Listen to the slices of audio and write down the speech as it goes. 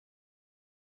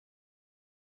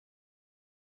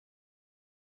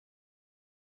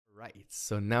Right,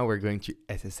 so now we're going to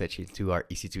SSH into our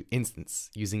EC2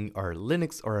 instance using our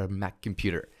Linux or our Mac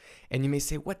computer. And you may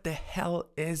say, what the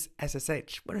hell is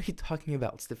SSH? What are you talking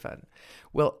about, Stephane?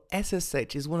 Well,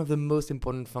 SSH is one of the most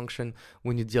important functions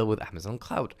when you deal with Amazon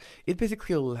Cloud. It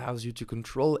basically allows you to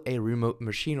control a remote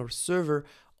machine or server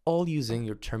all using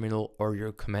your terminal or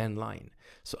your command line.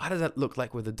 So how does that look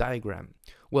like with a diagram?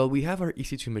 Well, we have our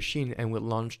EC2 machine and we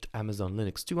launched Amazon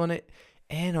Linux 2 on it,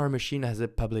 and our machine has a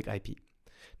public IP.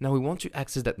 Now we want to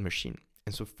access that machine.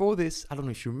 And so for this, I don't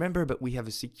know if you remember, but we have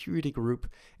a security group,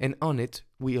 and on it,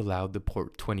 we allowed the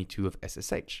port 22 of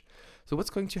SSH. So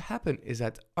what's going to happen is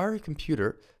that our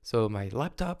computer, so my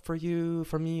laptop for you,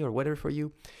 for me, or whatever for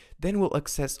you, then will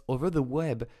access over the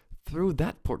web through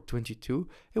that port 22,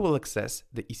 it will access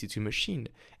the EC2 machine.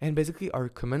 And basically our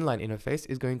command line interface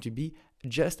is going to be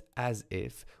just as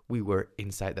if we were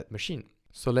inside that machine.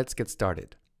 So let's get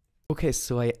started. Okay,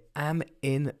 so I am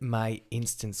in my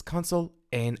instance console,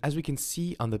 and as we can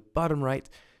see on the bottom right,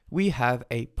 we have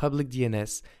a public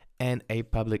DNS and a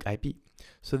public IP.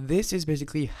 So this is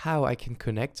basically how I can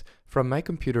connect from my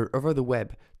computer over the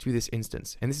web to this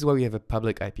instance. And this is why we have a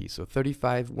public IP, so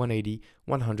 35, 180,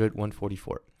 100,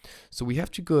 144. So we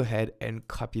have to go ahead and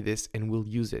copy this and we'll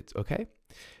use it, okay?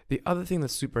 The other thing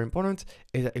that's super important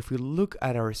is that if we look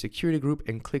at our security group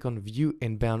and click on View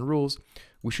and Bound Rules,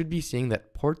 we should be seeing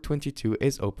that port 22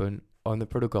 is open on the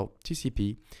protocol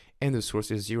TCP and the source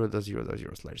is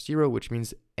 0.0.0/0, which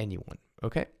means anyone,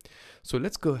 okay? So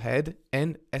let's go ahead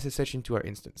and SSH into our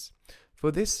instance.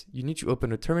 For this, you need to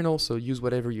open a terminal, so use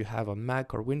whatever you have on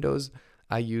Mac or Windows.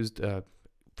 I used,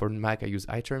 for Mac, I use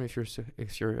iTerm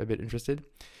if you're a bit interested.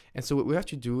 And so what we have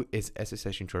to do is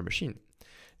SSH into our machine.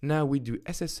 Now we do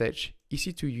SSH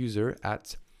EC2 user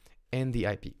at and the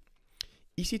IP.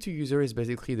 EC2 user is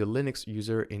basically the Linux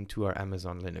user into our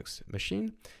Amazon Linux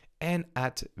machine, and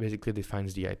at basically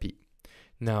defines the IP.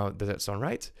 Now, does that sound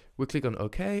right? We click on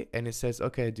OK, and it says,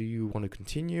 okay, do you want to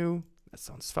continue? That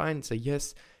sounds fine. Say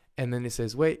yes. And then it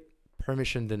says, wait,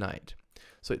 permission denied.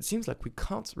 So it seems like we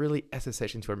can't really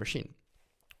SSH into our machine.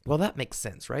 Well, that makes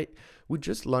sense, right? We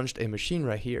just launched a machine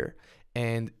right here,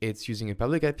 and it's using a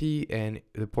public IP, and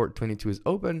the port 22 is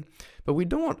open, but we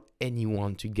don't want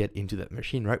anyone to get into that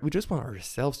machine, right? We just want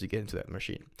ourselves to get into that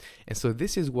machine. And so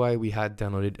this is why we had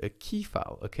downloaded a key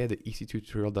file, okay, the EC2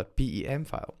 tutorial.pem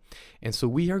file. And so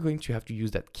we are going to have to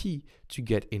use that key to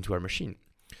get into our machine.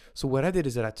 So what I did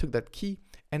is that I took that key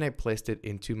and I placed it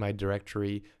into my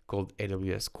directory called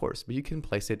AWS course, but you can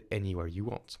place it anywhere you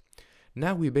want.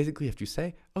 Now we basically have to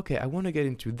say, okay, I want to get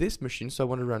into this machine, so I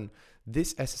want to run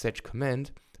this SSH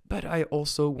command, but I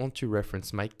also want to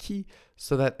reference my key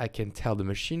so that I can tell the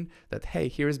machine that, hey,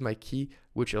 here is my key,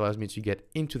 which allows me to get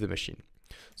into the machine.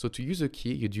 So to use a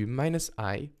key, you do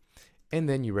 -i, and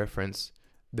then you reference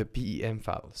the PEM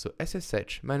file. So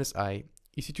SSH -i,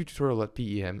 EC2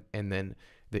 tutorial.pem, and then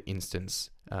the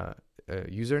instance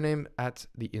username at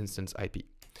the instance IP.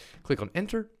 Click on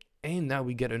enter. And now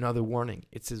we get another warning.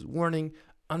 It says warning,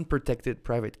 unprotected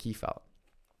private key file.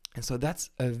 And so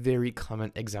that's a very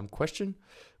common exam question,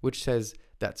 which says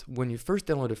that when you first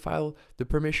download a file, the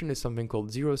permission is something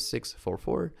called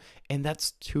 0644, and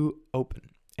that's too open.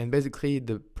 And basically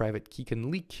the private key can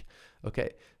leak.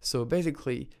 Okay, so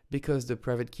basically because the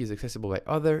private key is accessible by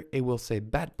other, it will say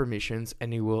bad permissions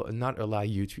and it will not allow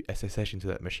you to SSH into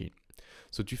that machine.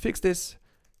 So to fix this,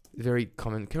 very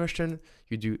common question,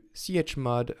 you do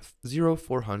chmod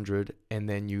 0400 and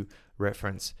then you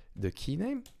reference the key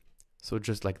name, so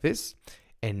just like this.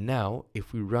 And now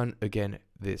if we run again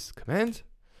this command,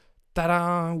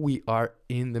 ta-da, we are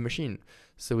in the machine.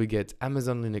 So we get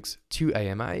Amazon Linux 2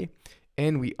 AMI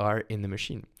and we are in the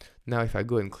machine. Now if I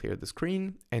go and clear the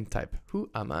screen and type who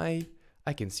am I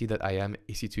can see that I am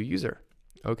EC2 user.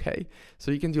 Okay, so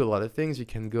you can do a lot of things. You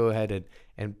can go ahead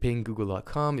and ping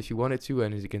google.com if you wanted to,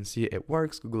 and as you can see, it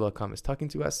works. Google.com is talking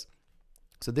to us.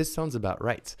 So this sounds about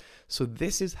right. So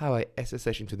this is how I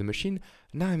SSH into the machine.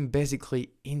 Now I'm basically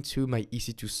into my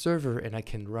EC2 server and I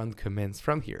can run commands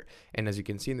from here. And as you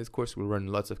can see in this course, we'll run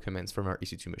lots of commands from our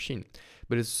EC2 machine,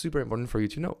 but it's super important for you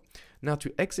to know. Now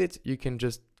to exit, you can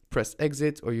just press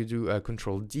exit, or you do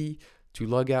Control D to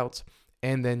log out,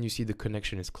 and then you see the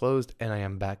connection is closed and I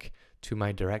am back to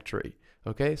my directory.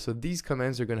 Okay, so these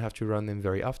commands are going to have to run them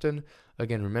very often.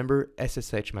 Again, remember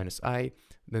SSH -i,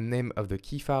 the name of the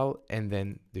key file, and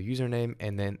then the username,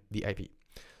 and then the IP.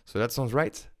 So that sounds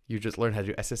right. You just learned how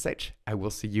to SSH. I will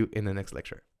see you in the next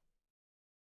lecture.